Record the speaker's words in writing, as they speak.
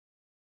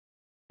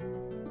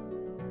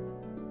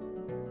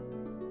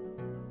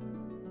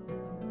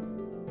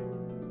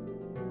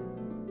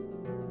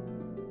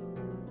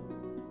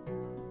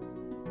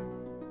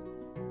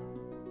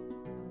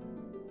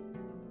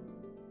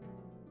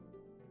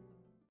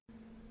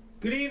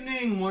Good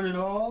evening, one and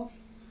all.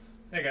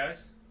 Hey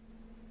guys.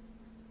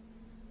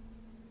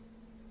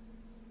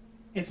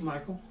 It's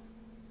Michael.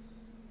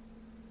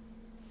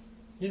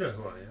 You know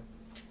who I am.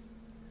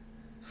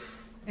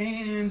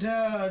 And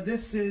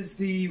this is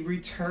the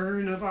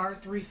return of our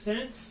 3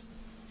 cents.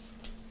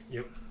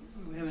 Yep.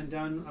 We haven't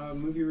done a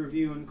movie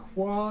review in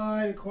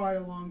quite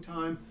a long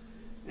time.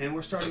 And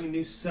we're starting a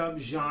new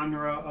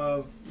sub-genre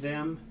of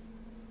them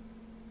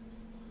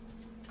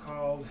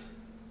called...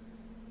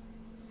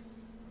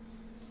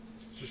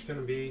 It's just going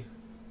to be,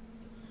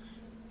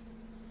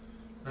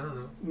 I don't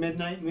know.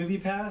 Midnight Movie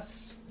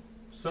Pass?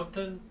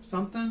 Something.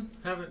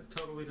 Haven't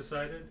totally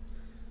decided.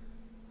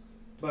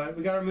 But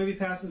we got our movie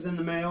passes in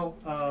the mail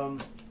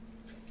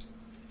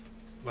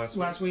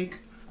last week.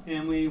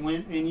 And we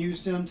went and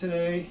used them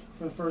today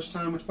for the first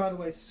time, which, by the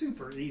way, is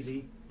super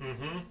easy.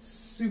 Mm-hmm.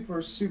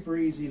 Super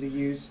easy to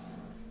use.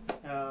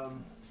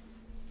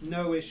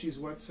 No issues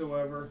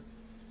whatsoever.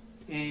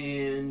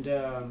 And,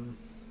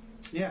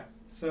 yeah.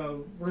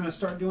 So we're going to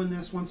start doing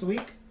this once a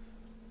week.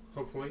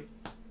 Hopefully.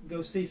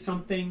 Go see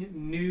something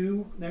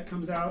new that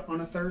comes out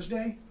on a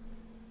Thursday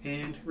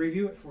and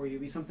review it for you.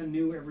 Be something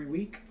new every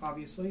week,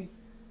 obviously.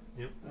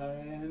 Yep.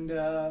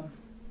 And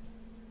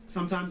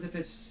sometimes if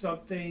it's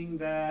something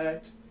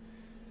that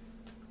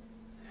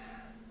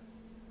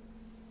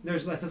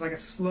there's like a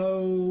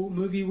slow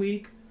movie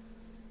week,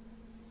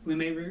 we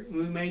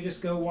may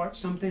just go watch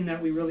something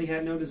that we really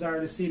had no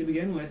desire to see to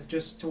begin with,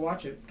 just to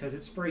watch it because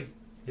it's free.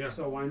 Yeah.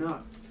 So why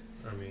not?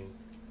 I mean,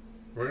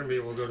 we're going to be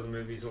able to go to the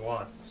movies a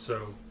lot,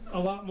 so... A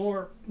lot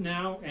more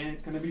now, and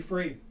it's going to be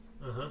free.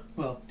 Uh-huh.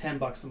 Well,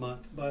 $10 a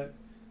month, but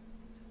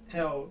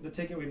hell, the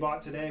ticket we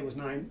bought today was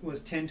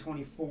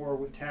 $10.24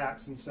 with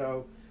tax, and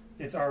so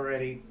it's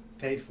already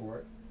paid for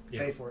it.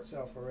 Yeah. Paid for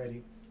itself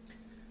already.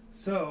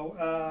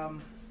 So,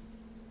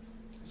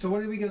 so what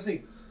did we go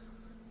see?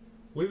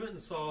 We went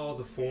and saw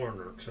The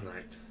Foreigner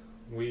tonight.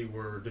 We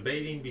were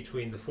debating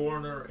between The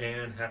Foreigner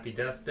and Happy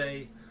Death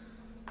Day.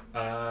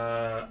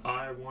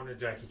 I wanted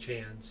Jackie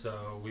Chan,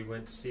 so we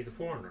went to see The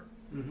Foreigner.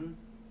 Mm-hmm.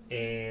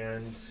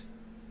 And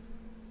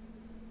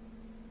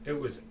it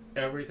was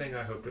everything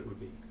I hoped it would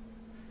be.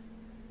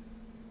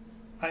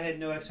 I had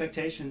no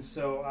expectations,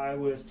 so I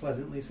was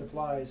pleasantly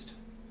surprised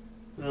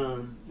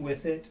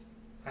with it.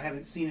 I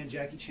haven't seen a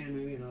Jackie Chan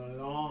movie in a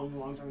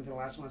long time. The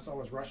last one I saw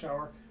was Rush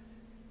Hour.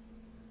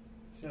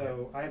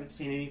 So I haven't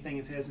seen anything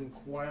of his in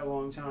quite a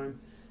long time.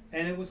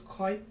 And it was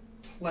quite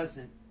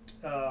pleasant.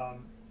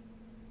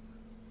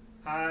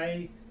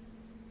 I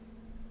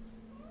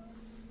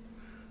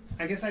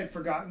guess I had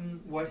forgotten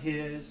what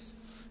his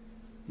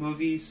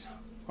movies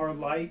are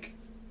like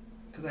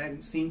because I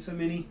hadn't seen so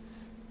many.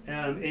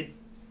 It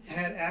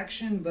had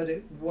action, but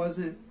there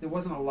wasn't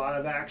a lot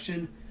of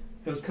action.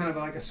 It was kind of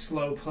like a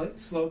slow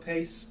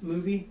pace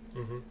movie.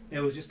 Mm-hmm. It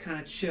was just kind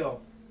of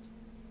chill,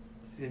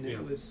 and it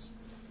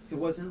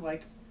wasn't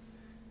like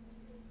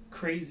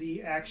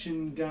crazy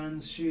action,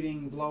 guns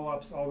shooting, blow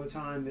ups all the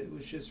time. It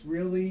was just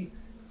really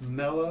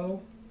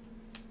mellow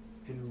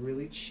and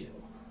really chill.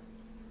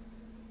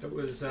 It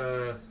was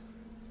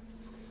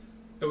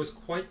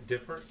quite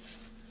different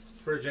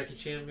for a Jackie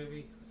Chan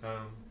movie.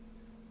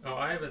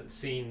 I haven't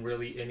seen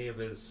really any of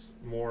his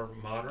more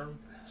modern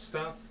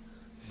stuff,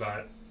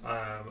 but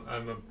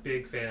I'm a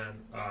big fan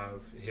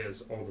of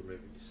his older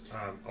movies.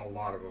 A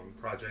lot of them: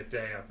 Project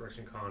A,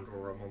 Operation Condor,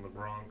 Rumble in the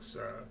Bronx,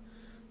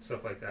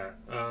 stuff like that.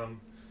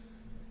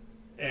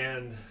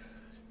 And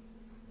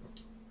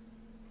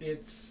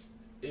it's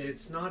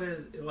not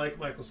as, like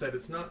Michael said,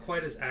 it's not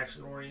quite as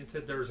action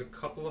oriented. There's a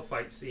couple of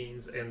fight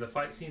scenes, and the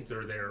fight scenes that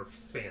are there are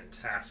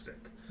fantastic.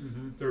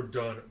 Mm-hmm. They're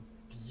done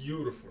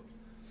beautifully,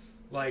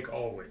 like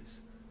always.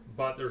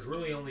 But there's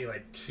really only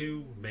like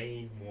 2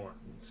 main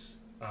ones.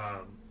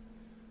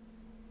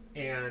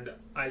 And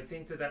I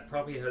think that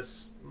probably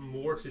has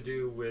more to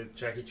do with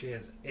Jackie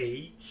Chan's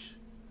age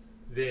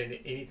than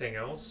anything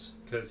else,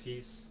 because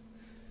he's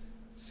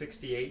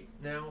 68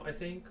 now, I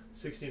think.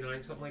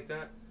 69, something like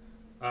that.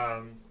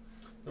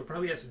 It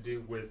probably has to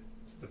do with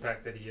the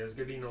fact that he is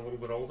getting a little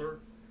bit older.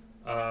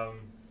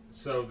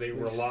 So they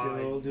rely...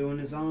 Still doing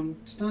his own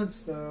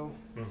stunts, though.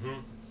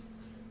 Mm-hmm.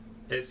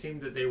 It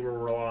seemed that they were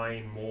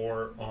relying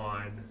more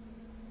on...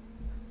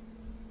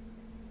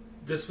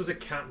 This was a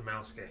cat and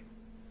mouse game.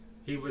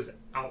 He was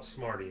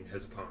outsmarting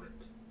his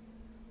opponent.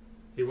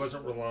 He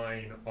wasn't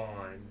relying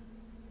on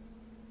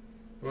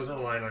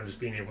just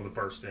being able to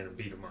burst in and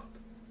beat him up.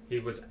 He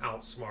was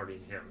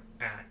outsmarting him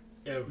at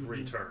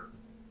every turn.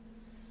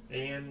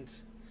 And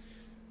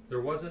there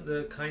wasn't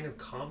the kind of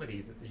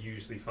comedy that you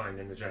usually find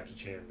in the Jackie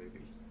Chan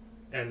movie.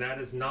 And that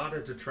is not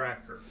a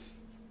detractor.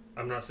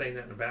 I'm not saying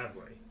that in a bad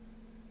way.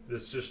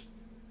 This just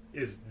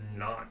is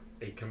not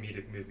a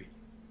comedic movie.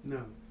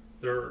 No.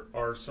 There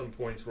are some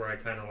points where I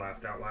kind of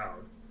laughed out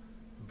loud,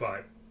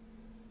 but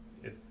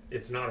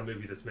it's not a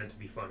movie that's meant to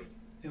be funny.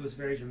 It was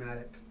very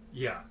dramatic.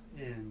 Yeah.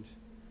 And,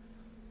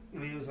 I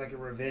mean, it was like a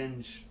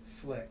revenge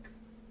flick,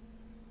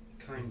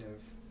 kind of.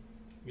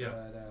 Yeah.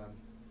 But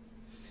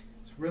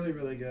it's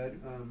really good.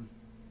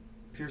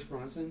 Pierce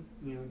Bronson,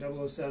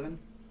 007.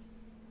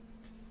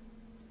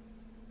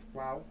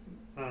 wow.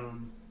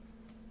 Um,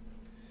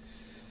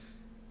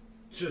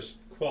 Just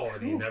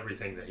quality in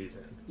everything that he's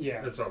in.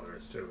 yeah, That's all there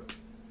is to it.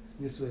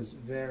 this was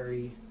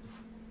very.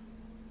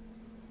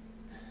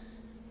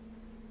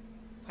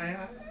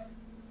 I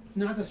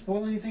not to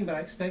spoil anything, but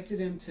I expected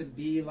him to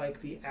be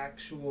like the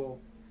actual.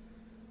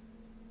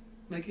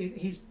 Like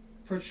he's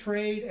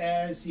portrayed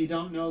as you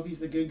don't know if he's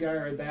the good guy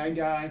or the bad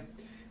guy,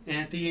 and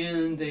at the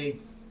end they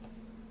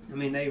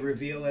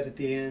reveal it at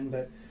the end,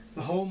 but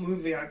the whole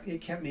movie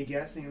it kept me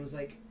guessing. It was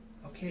like,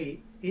 okay,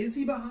 is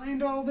he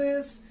behind all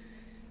this?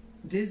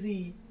 Does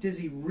he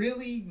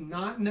really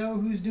not know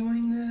who's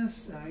doing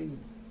this?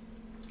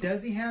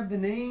 Does he have the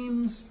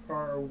names,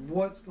 or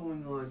what's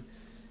going on?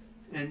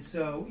 And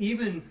so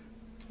even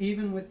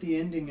with the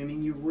ending, I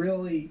mean,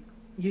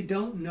 you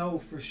don't know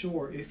for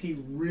sure if he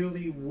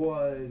really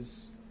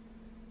was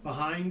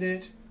behind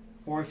it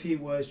or if he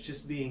was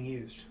just being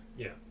used.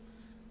 Yeah.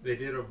 They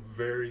did a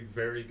very,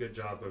 very good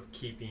job of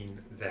keeping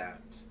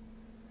that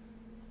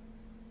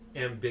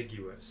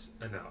ambiguous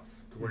enough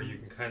to where you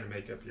can kind of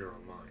make up your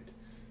own mind.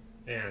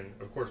 And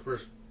of course,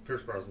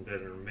 Pierce Brosnan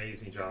did an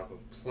amazing job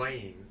of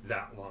playing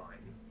that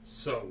line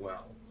so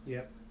well.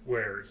 Yep.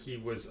 Where he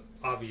was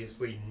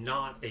obviously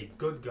not a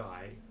good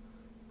guy,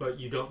 but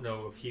you don't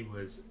know if he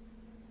was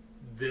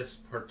this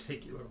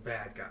particular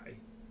bad guy.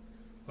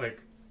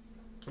 Like,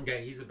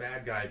 okay, he's a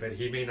bad guy, but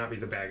he may not be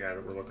the bad guy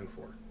that we're looking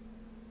for.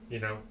 You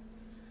know?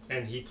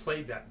 And he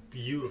played that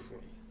beautifully.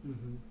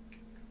 Mm-hmm.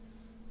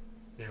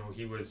 You know,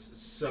 he was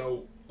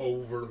so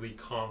overly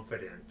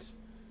confident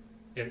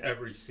in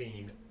every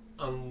scene,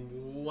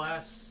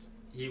 unless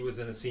he was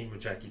in a scene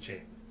with Jackie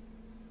Chan,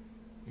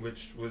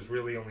 which was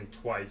really only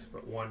twice,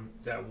 but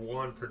that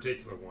one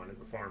particular one at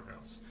the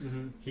farmhouse.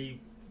 Mm-hmm. He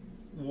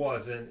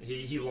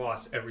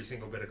lost every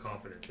single bit of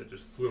confidence. It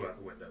just flew out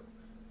the window.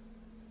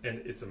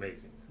 And it's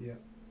amazing. Yeah.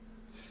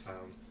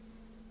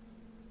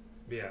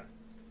 Yeah.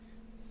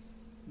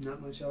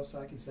 Not much else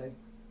I can say.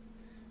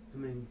 I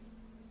mean,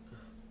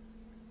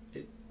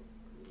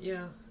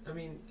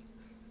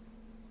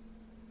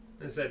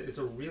 as I said, it's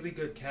a really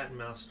good cat and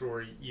mouse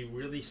story. You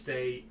really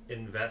stay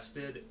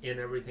invested in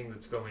everything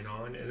that's going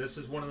on, and this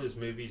is one of those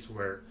movies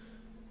where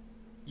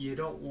you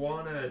don't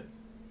want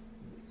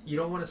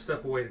to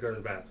step away to go to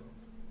the bathroom.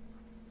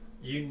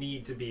 You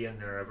need to be in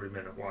there every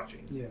minute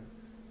watching. yeah.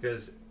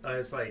 Because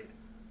it's like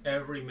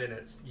every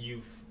minute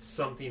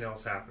something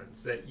else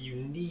happens that you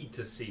need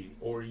to see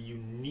or you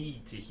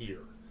need to hear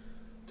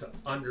to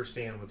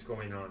understand what's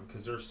going on,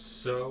 because there's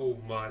so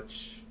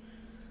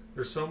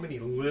many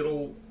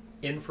little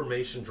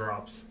information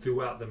drops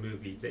throughout the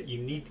movie that you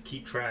need to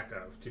keep track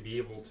of to be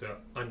able to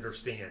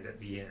understand at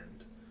the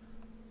end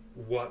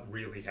what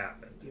really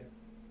happened. Yeah.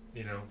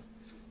 You know,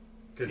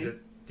 because at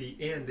the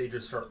end they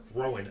just start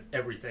throwing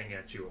everything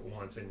at you at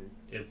once, and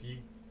if you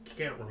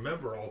can't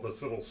remember all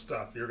this little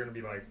stuff, you're going to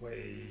be like,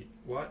 wait,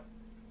 what?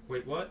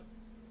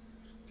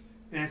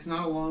 And it's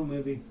not a long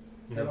movie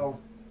at all.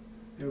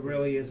 It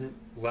really isn't.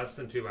 Less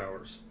than 2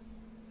 hours.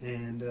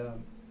 And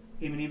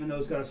even though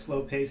it's got a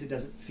slow pace, it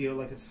doesn't feel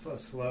like it's a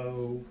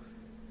slow,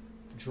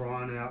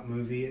 drawn-out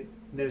movie.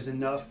 There's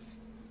enough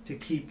to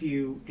keep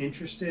you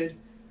interested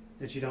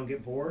that you don't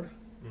get bored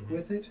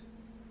with it.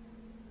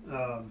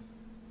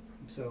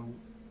 So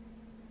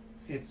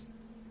it's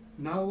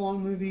not a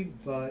long movie,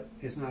 but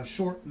it's not a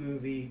short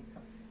movie.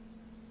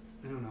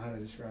 I don't know how to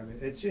describe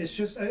it. It's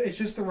just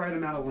the right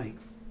amount of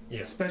length.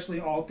 Yeah. Especially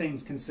all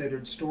things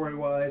considered,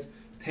 story-wise,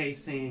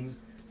 pacing,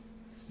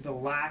 the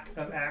lack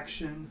of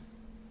action.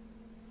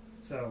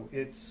 So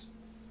it's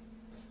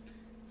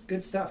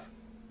good stuff.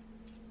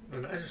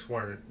 And I just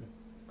want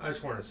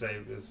to say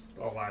this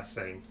the last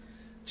thing.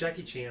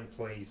 Jackie Chan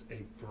plays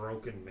a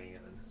broken man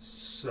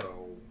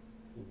so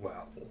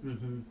well.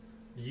 Mm-hmm.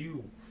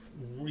 You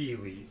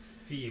really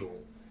feel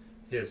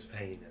his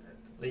pain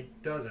in it. He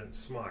doesn't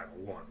smile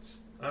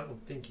once. I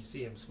don't think you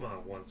see him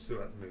smile once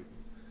throughout the movie.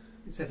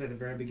 Except at the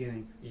very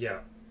beginning. Yeah.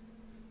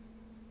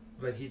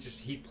 But he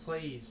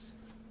plays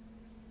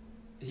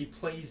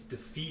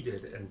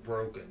defeated and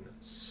broken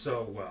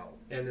so well.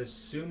 And as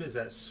soon as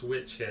that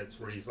switch hits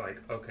where he's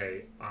like,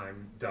 okay,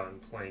 I'm done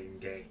playing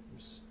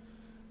games,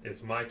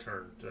 it's my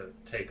turn to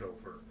take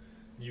over,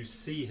 you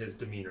see his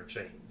demeanor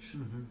change.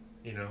 Mm-hmm.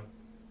 You know?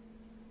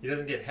 He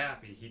doesn't get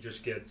happy, he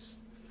just gets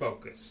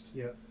focused.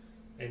 Yep.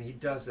 And he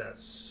does that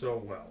so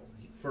well.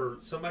 For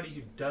somebody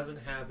who doesn't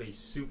have a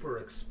super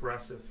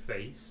expressive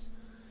face,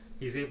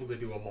 he's able to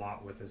do a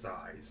lot with his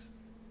eyes.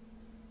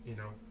 You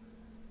know?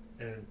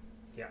 And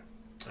yeah,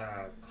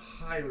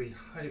 highly,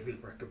 highly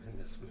recommend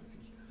this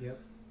movie. Yep.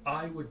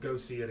 I would go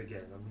see it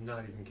again. I'm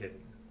not even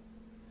kidding.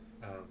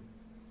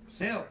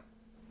 Hell,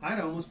 I'd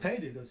almost pay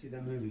to go see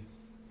that movie.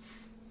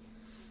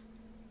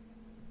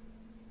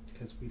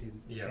 Because we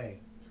didn't pay.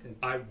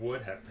 I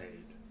would have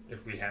paid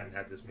if we hadn't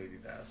had this movie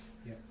pass.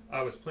 Yeah.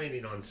 I was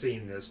planning on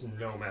seeing this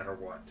no matter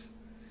what.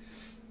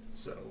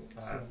 So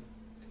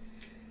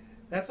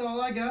that's all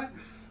I got.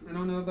 I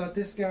don't know about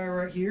this guy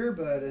right here,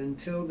 but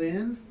until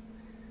then,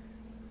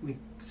 we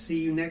see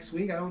you next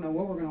week. I don't know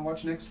what we're going to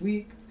watch next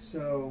week,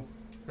 so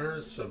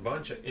There's a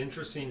bunch of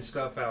interesting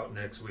stuff out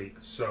next week.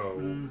 So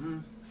Mm-hmm.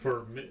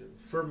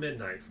 for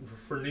midnight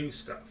for new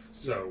stuff.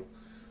 So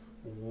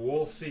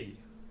we'll see.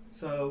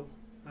 So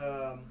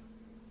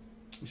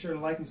be sure to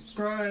like and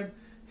subscribe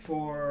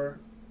for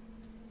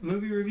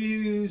movie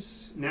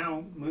reviews.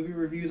 Now movie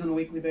reviews on a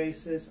weekly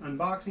basis,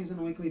 unboxings on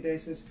a weekly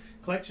basis,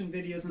 collection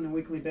videos on a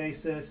weekly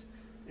basis,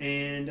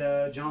 and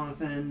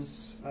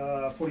Jonathan's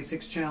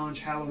 46 Challenge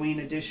Halloween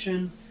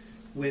edition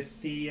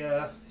with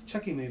the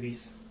Chucky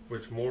movies.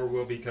 Which more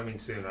will be coming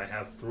soon. I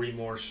have 3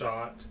 more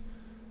shot,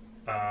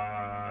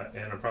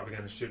 and I'm probably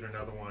going to shoot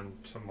another one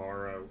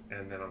tomorrow,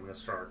 and then I'm going to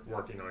start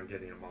working on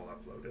getting them all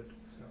uploaded.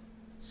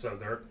 So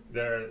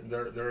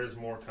there is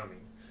more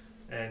coming,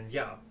 and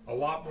yeah, a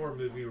lot more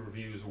movie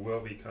reviews will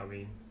be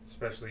coming,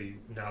 especially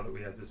now that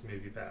we have this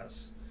movie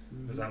pass.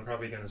 Because I'm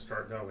probably going to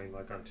start going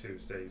like on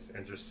Tuesdays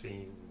and just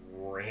seeing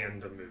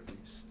random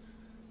movies.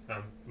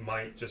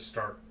 Might just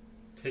start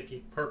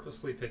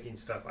purposely picking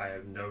stuff I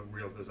have no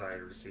real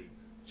desire to see.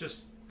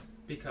 Just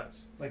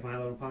because. Like My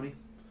Little Pony?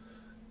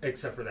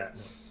 Except for that,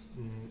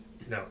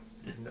 no.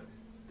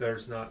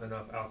 There's not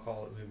enough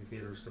alcohol at movie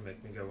theaters to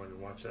make me go in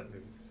and watch that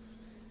movie.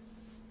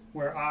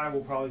 Where I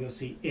will probably go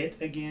see it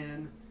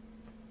again,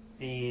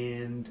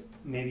 and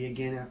maybe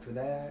again after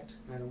that.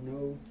 I don't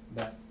know,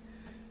 but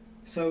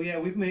so yeah,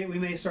 we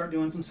may start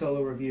doing some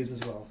solo reviews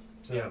as well.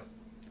 So, yeah.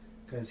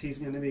 Because he's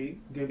going to be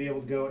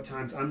able to go at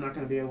times I'm not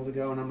going to be able to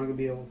go, and I'm going to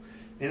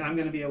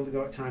be able to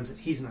go at times that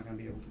he's not going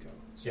to be able to go.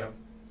 So, yeah.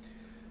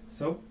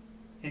 So,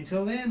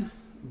 until then,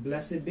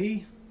 blessed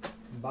be.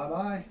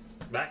 Bye-bye.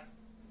 Bye.